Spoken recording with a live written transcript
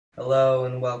Hello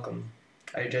and welcome.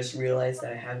 I just realized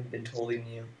that I haven't been telling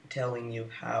you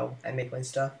how I make my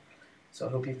stuff, so I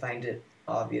hope you find it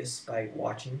obvious by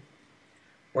watching.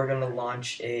 We're going to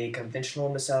launch a conventional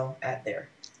missile at there.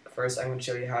 First, I'm going to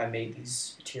show you how I made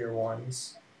these tier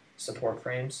 1s support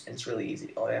frames, and it's really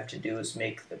easy. All I have to do is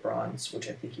make the bronze, which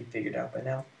I think you figured out by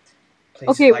now. Place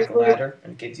Okay, it wait, like a wait. ladder,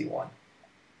 and it gives you one.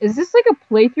 Is this like a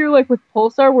playthrough like with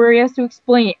Pulsar where he has to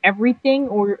explain everything,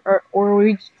 or are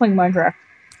we just playing Minecraft?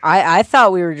 I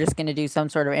thought we were just gonna do some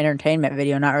sort of entertainment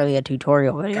video, not really a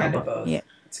tutorial video. Kind of But both. yeah,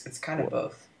 It's kind of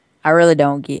both. I really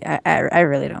don't get. I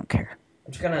really don't care.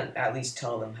 I'm just gonna at least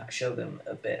show them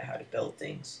a bit how to build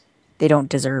things. They don't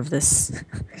deserve this.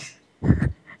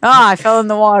 I fell in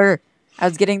the water. I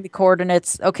was getting the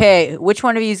coordinates. Okay, which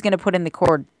one of you is gonna put in the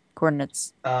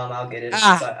coordinates? I'll get it.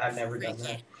 I've never done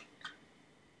that.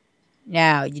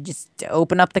 Now you just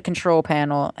open up the control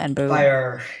panel and boom.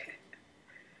 Fire.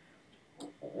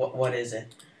 What is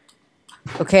it?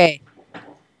 Okay.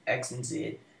 X and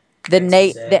Z.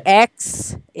 The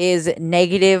X is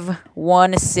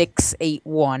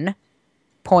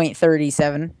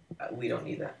 -1681.37. We don't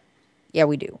need that. Yeah,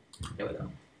 we do. No, we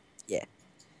don't. Yeah.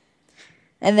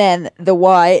 And then the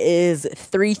Y is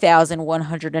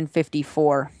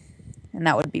 3,154. And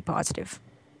that would be positive.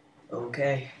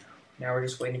 Okay. Now we're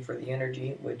just waiting for the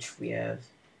energy, which we have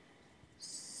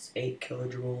 8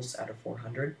 kilojoules out of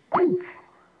 400.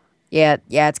 Yeah,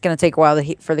 it's gonna take a while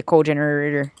for the coal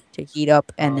generator to heat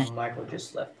up, and then Michael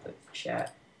just left the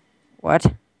chat. What?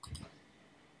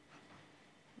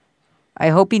 I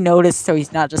hope he noticed, so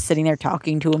he's not just sitting there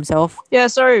talking to himself. Yeah,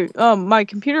 sorry. My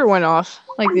computer went off,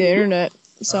 like the internet.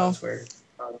 So. That's weird.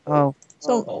 Oh.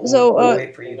 We'll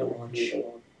wait for you to launch.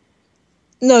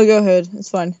 No, go ahead. It's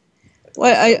fine.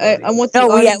 I want the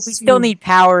audience we still need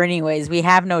power anyways. We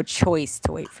have no choice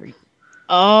to wait for you.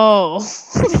 Oh.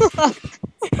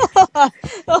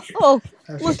 Oh,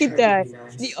 look at that.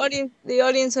 Nice. The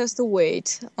audience has to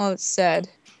wait. Oh, it's sad.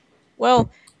 Well,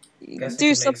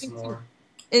 do something to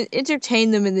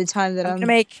entertain them in the time that I'm gonna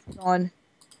make on.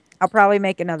 I'll probably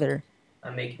make another.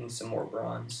 I'm making some more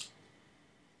bronze.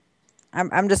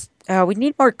 I'm just we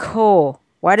need more coal.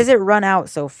 Why does it run out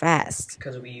so fast?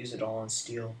 Because we use it all on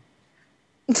steel.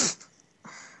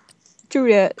 True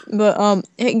that, but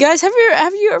hey, guys, have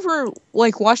you ever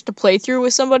like watched a playthrough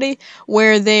with somebody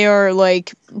where they are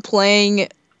like playing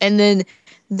and then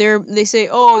they say,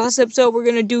 oh, this episode we're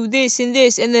gonna do this and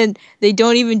this, and then they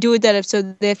don't even do it that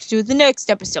episode, they have to do it the next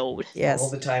episode. Yes. All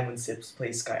the time when Sips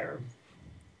plays Skyrim.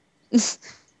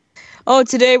 Oh,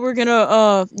 today we're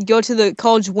gonna go to the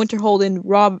college Winterhold and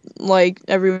rob like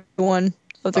everyone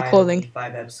of their clothing.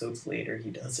 5 episodes later,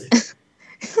 he does it.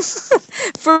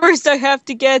 First, I have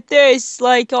to get this,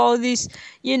 like all these,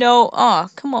 you know. Oh,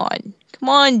 come on,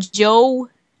 Joe.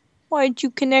 Why aren't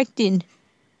you connecting?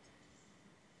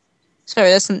 Sorry,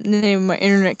 that's the name of my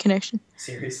internet connection.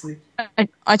 Seriously?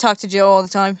 I talk to Joe all the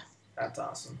time. That's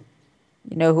awesome.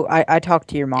 You know who I talk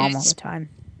to your mom all the time.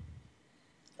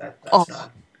 That's not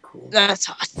cool. That's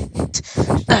hot.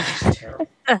 That's terrible.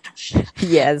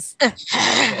 Yes.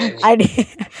 Okay.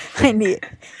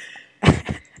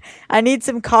 I need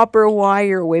some copper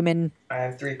wire, women. I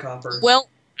have 3 copper. Well,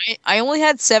 I only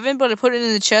had 7, but I put it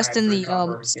in the chest in the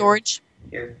storage.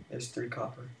 Here, there's 3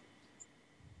 copper.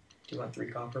 Do you want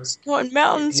 3 copper? Snort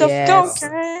mountains of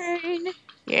cocaine.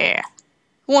 Yeah.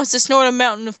 Who wants to snort a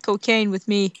mountain of cocaine with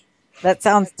me? That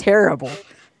sounds terrible.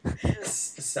 It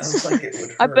sounds like it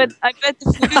would hurt. I bet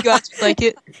the voodoo gods would like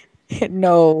it.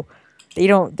 No, they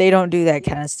don't do that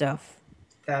kind of stuff.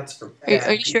 That's for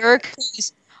Are you sure?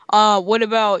 'Cause, what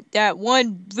about that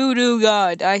one voodoo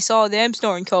god? I saw them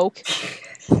snorting coke.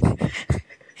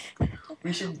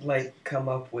 We should like come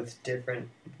up with different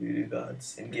voodoo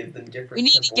gods and give them different. We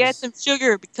need to get some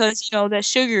sugar because you know that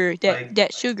sugar,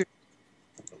 that sugar.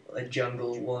 A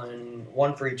jungle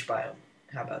one for each biome.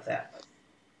 How about that?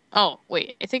 Oh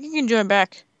wait, I think I can join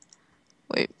back.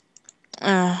 Wait,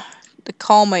 the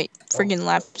call my friggin'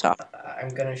 laptop. I'm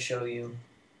gonna show you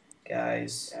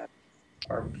guys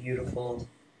our beautiful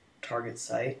target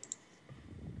site.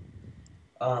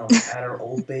 At our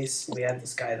old base, we had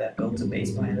this guy that built a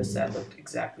base behind us that looked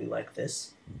exactly like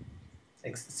this.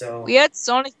 So we had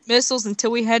sonic missiles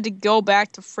until we had to go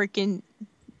back to freaking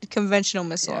conventional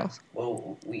missiles. Yeah.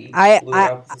 Well, we blew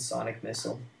up the sonic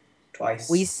missile twice.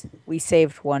 We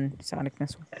saved one sonic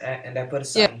missile. And I put a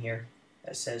sign here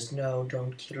that says, "No,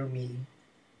 don't kill me."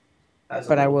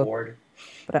 But I will. Bored.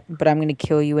 But I'm gonna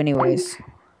kill you anyways.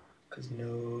 Because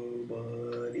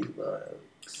nobody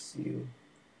likes you.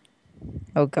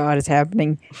 Oh God, it's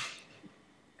happening.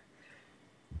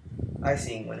 I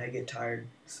sing when I get tired,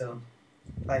 so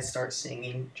If I start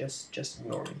singing, just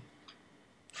ignore me.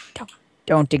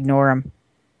 Don't ignore him.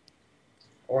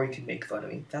 Or you can make fun of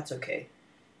me. That's okay.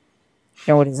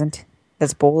 No, it isn't.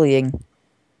 That's bullying.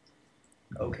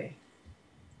 Okay.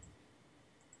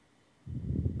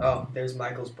 Oh, there's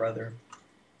Michael's brother.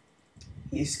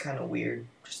 He's kind of weird.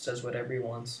 Just does whatever he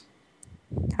wants.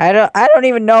 I don't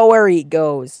even know where he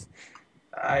goes.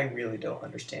 I really don't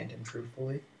understand him,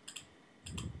 truthfully.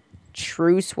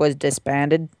 Truce was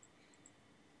disbanded.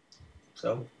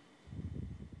 So,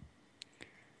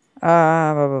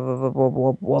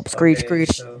 Screech, okay, screech.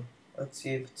 so let's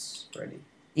see if it's ready.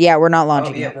 Yeah, we're not Oh,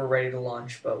 launching yeah, yet. we're ready to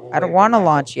launch, but we'll I don't wait for want to Michael.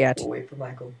 launch yet. We'll wait for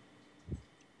Michael.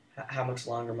 How much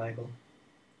longer, Michael?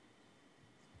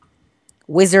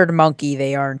 Wizard monkey,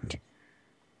 they aren't.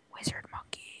 Wizard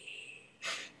monkey.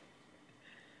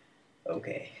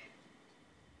 Okay.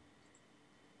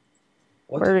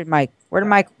 Where did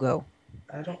Michael go?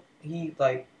 I don't. He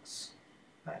likes.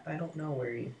 I don't know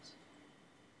where he is.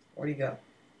 Where'd he go?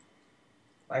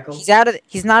 Michael?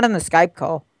 He's not in the Skype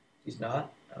call. He's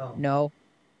not? Oh. No.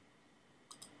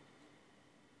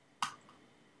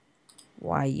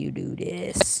 Why you do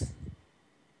this?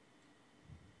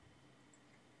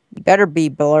 You better be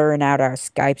blurring out our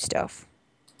Skype stuff.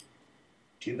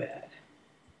 Too bad.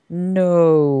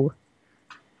 No.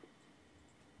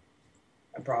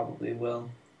 I probably will.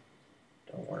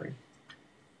 Don't worry.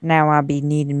 Now I be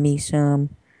needing me some.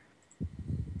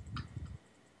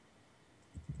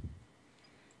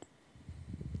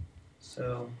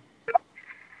 So.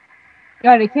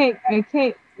 God, I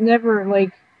can't never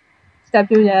like stop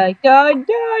doing that. Like da da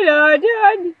da da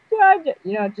da. Da.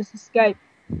 You know, just Skype.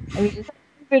 I mean, it's a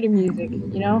bit of music.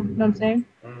 You know what I'm saying?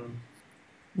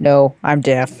 No, I'm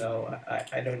deaf. No,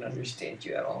 I don't understand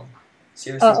you at all. Uh,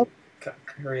 Seriously,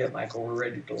 hurry up, Michael. We're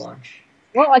ready to launch.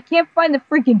 well, I can't find the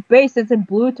freaking base that's in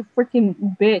blue to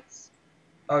freaking bits.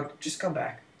 Oh, just come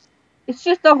back. It's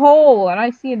just a hole, and I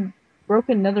see a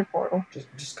broken nether portal.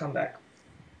 Just come back.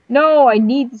 No, I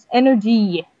need this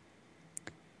energy.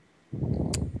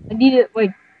 I need it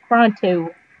like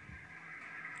pronto.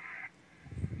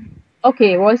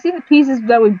 Okay, well I see the pieces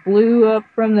that we blew up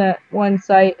from that one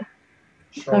site.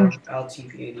 Sure, I'll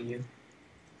TPA to you.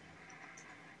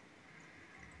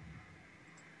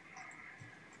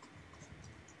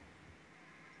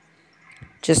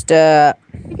 Just I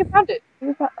think I found it.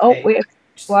 Oh Hey, wait,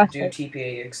 just flash do it.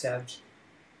 TPA accept.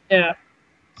 Yeah.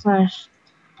 Slash.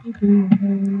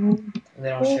 And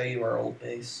then I'll show you our old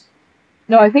base.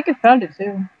 No, I think I found it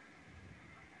too.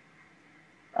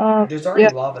 There's already Yeah.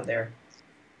 lava there.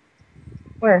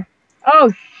 Where?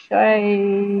 Oh,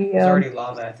 I. There's already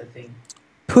lava at the thing.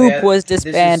 poop was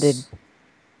disbanded.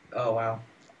 Oh wow.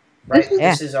 Right, This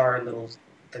this is our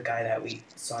the guy that we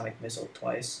sonic missile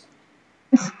twice.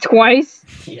 Twice.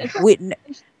 Yeah.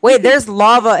 Wait, there's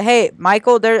lava. Hey,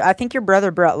 Michael, I think your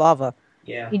brother brought lava.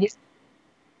 Yeah. He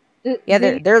did.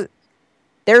 Yeah,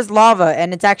 there's lava,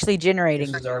 and it's actually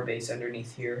generating. This is our base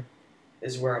underneath here.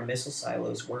 This is where our missile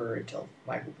silos were until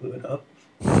Michael blew it up.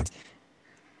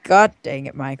 God dang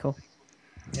it, Michael.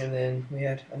 And then we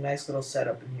had a nice little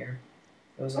setup in here.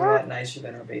 It was a lot nicer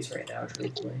than our base right now,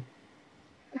 truthfully.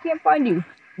 I can't find you.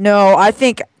 No, I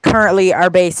think currently our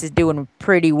base is doing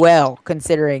pretty well,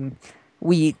 considering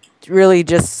we really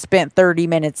just spent 30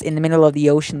 minutes in the middle of the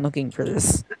ocean looking for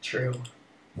this. True.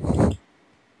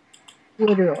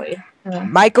 Literally.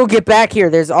 Michael, get back here.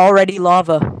 There's already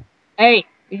lava. Hey,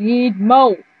 we need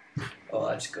Mo. Oh,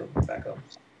 I'll just go back up.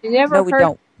 You never No, we heard.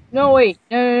 don't. No, wait.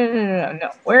 No.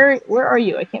 Where are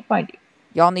you? I can't find you.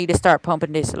 Y'all need to start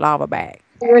pumping this lava back.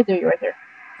 You're right there. You're right there.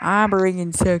 I'm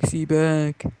bringing sexy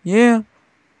back. Yeah.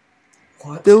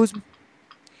 What?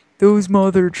 Those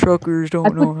mother truckers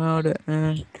don't know how to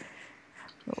act.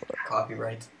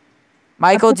 Copyright.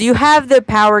 Michael, do you have the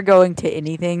power going to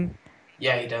anything?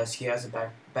 Yeah, he does. He has a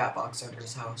bat box under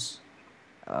his house.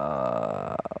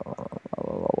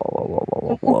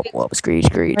 Screech.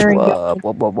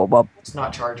 Whoop. It's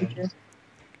not charging.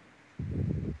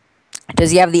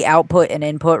 Does he have the output and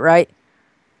input right?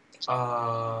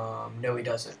 No, he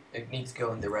doesn't. It needs to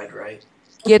go in the red, right?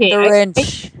 Get the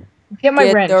wrench. Get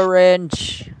my wrench. Get the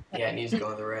wrench. Yeah, it needs to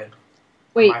go in the red.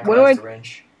 Wait, Michael what do has I? the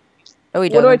wrench. Oh, he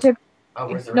What do I doesn't. type? Oh,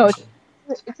 where's the No, wrench?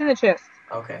 it's in the chest.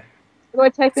 Okay.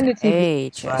 What do I type into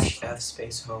TP? Slash F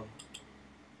space home.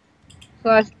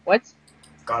 Slash what?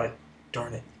 Got it.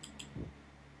 Darn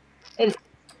it.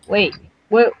 Wait.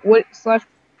 What slash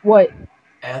what?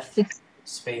 F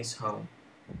space home.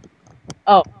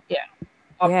 Oh, yeah.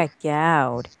 Yeah,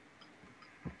 gowed.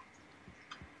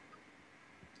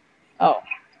 Oh.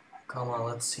 Come on,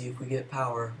 let's see if we get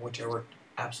power, which I worked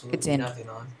absolutely It's in. nothing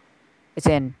on. It's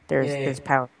in. There's Yay. there's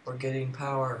power. We're getting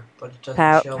power, but it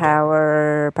doesn't show it.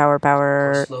 Power. We're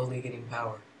Power. slowly getting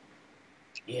power.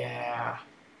 Yeah.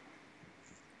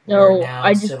 No, We're now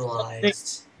I just-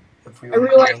 civilized. If we I were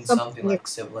realized playing something something here. like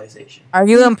civilization. Are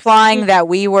you implying that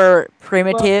we were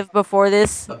primitive before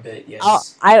this? A bit,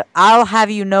 yes. I'll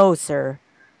have you know, sir.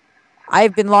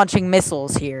 I've been launching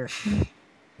missiles here.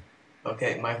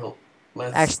 Okay, Michael,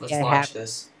 let's Actually, I launch have.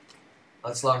 this.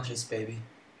 Let's launch this baby.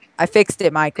 I fixed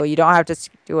it, Michael. You don't have to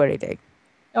do anything.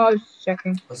 Oh, I was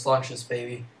checking. Let's launch this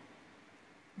baby.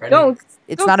 Ready? Don't.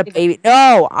 It's Don't not a say that. baby.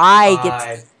 No, I get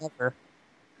Five, to cover.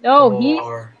 No,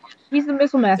 4, he's the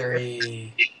missile master.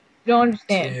 3, You don't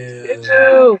understand. 2,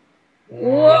 Two.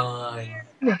 1.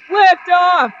 Lift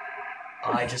off.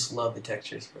 I just love the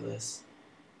textures for this.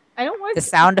 I don't like The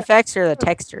sound effects or the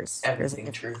textures?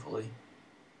 Everything, truthfully.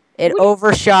 It What?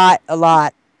 overshot a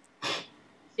lot.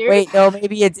 Seriously? Wait, no,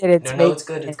 maybe it didn't. No, it's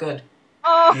good. It's good.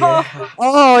 Oh. Yeah.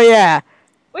 Oh yeah.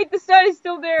 Wait, the sun is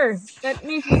still there. That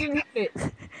means we didn't hit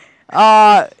it.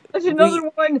 There's We another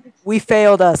one. we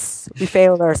failed us. We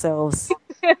failed ourselves.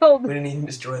 Failed. We didn't even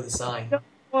destroy the sign.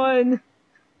 One.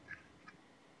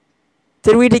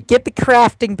 Did we get the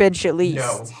crafting bench at least?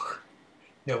 No.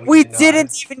 No, We did not.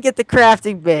 didn't even get the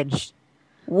crafting bench.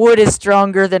 Wood is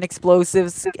stronger than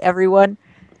explosives, everyone.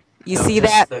 You No, see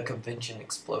just that? the convention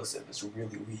explosive is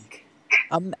really weak.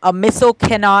 A missile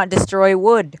cannot destroy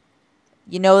wood.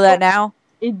 You know that now?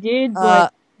 It did,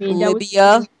 but I mean, that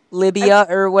was- Libya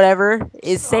or whatever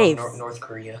is safe. North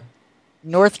Korea.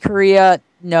 North Korea,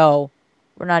 no.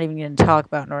 We're not even going to talk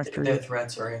about North Their Korea.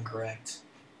 threats are incorrect.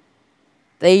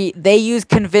 They use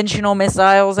conventional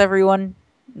missiles, everyone.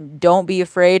 Don't be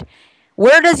afraid.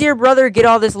 Where does your brother get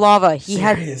all this lava?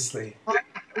 Seriously.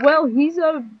 Well, he's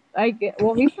a.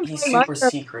 Well, he's been He's playing super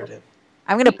Minecraft. secretive.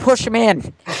 I'm going to push him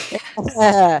in.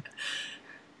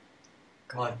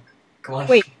 Come on. Come on.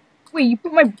 Wait. Wait, you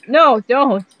put my. No,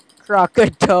 don't.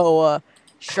 Krakatoa.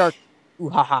 Shark. Ooh,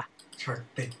 haha. Shark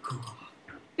bait.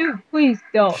 Dude, please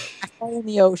don't. I fell in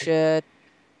the ocean.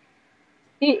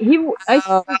 I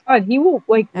swear to God, he will,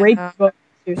 like, rape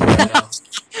you. I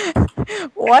know.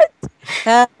 What?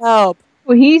 Help.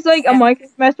 Well, he's like a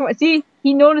Minecraft mastermind. See,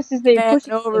 he notices that you're Man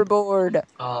pushing. overboard.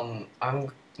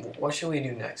 What should we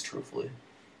do next, truthfully?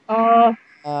 Because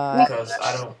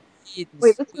I don't.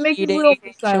 Wait, let's make a little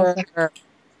missile center.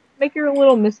 Make your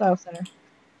little missile center.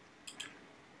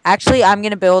 Actually, I'm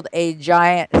going to build a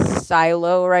giant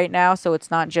silo right now, so it's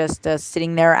not just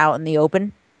sitting there out in the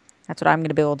open. That's what I'm going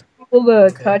to build. Able to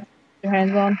Okay. touch your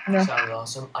hands on. No. Sounds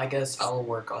awesome. I guess I'll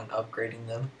work on upgrading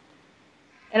them.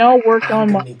 And I'll work I'm on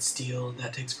gonna my. need steel, and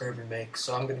that takes forever to make,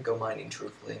 so I'm gonna go mining,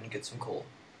 truthfully, and get some coal.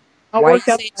 I'll Why work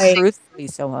do on you my. say truthfully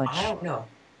so I much? don't know.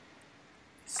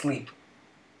 Sleep.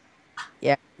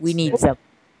 Yeah, we need some.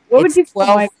 What would It's you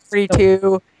call my?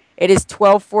 12:42. It is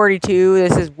 12:42.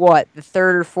 This is what, the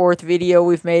third or fourth video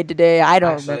we've made today? I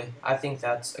don't remember. Actually, I think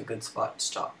that's a good spot to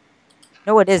stop.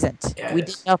 No, it isn't. Yeah, it We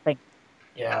is. did nothing.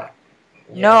 Yeah.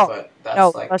 No, But that's no,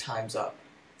 like let's- time's up.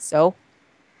 So,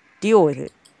 deal with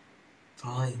it.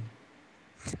 Fine.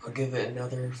 I'll give it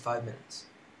another 5 minutes.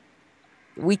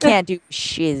 We can't do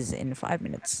shiz in 5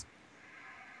 minutes.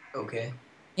 Okay.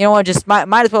 You know what? Just might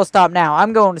as well stop now.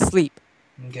 I'm going to sleep.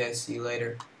 Okay, see you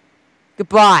later.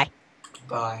 Goodbye.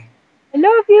 Bye. I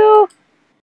love you.